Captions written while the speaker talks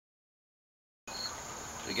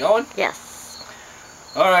We going? Yes.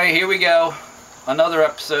 Alright, here we go. Another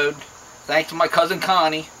episode. Thanks to my cousin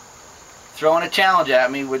Connie throwing a challenge at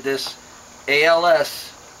me with this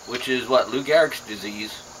ALZ, which is what? Lou Gehrig's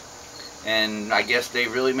disease. And I guess they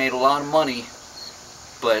really made a lot of money.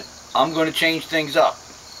 But I'm going to change things up.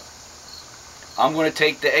 I'm going to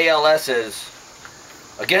take the ALZ as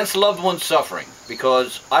against loved ones suffering,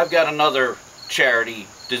 because I've got another charity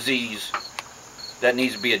disease that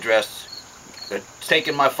needs to be addressed. It's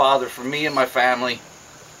taken my father from me and my family.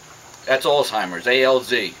 That's Alzheimer's,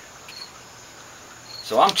 ALZ.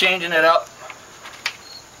 So I'm changing it up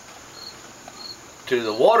to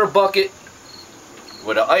the water bucket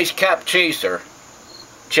with an ice cap chaser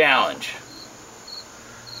challenge,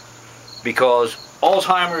 because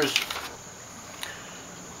Alzheimer's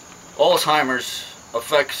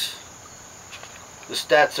affects, the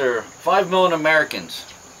stats are 5 million Americans.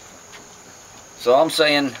 So I'm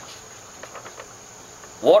saying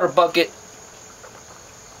water bucket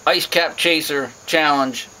ice cap chaser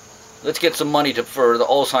challenge. Let's get some money for the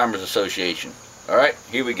Alzheimer's Association. Alright,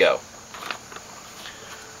 here we go.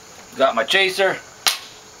 Got my chaser,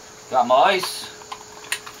 got my ice.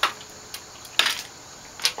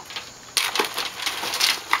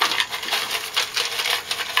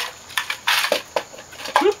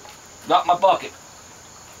 Got my bucket.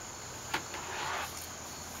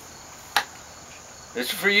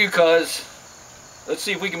 This is for you, cuz. Let's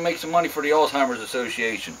see if we can make some money for the Alzheimer's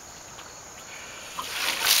Association.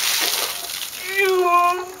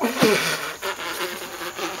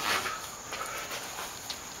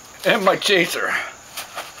 And my chaser.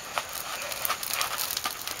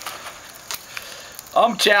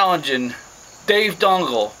 I'm challenging Dave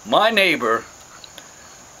Dungle, my neighbor,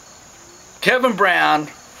 Kevin Brown,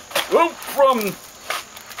 from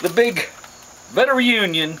the big veteran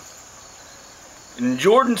reunion in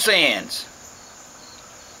Jordan Sands.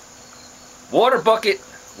 Water bucket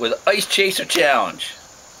with ice chaser challenge.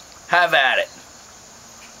 Have at it.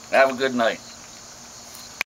 Have a good night.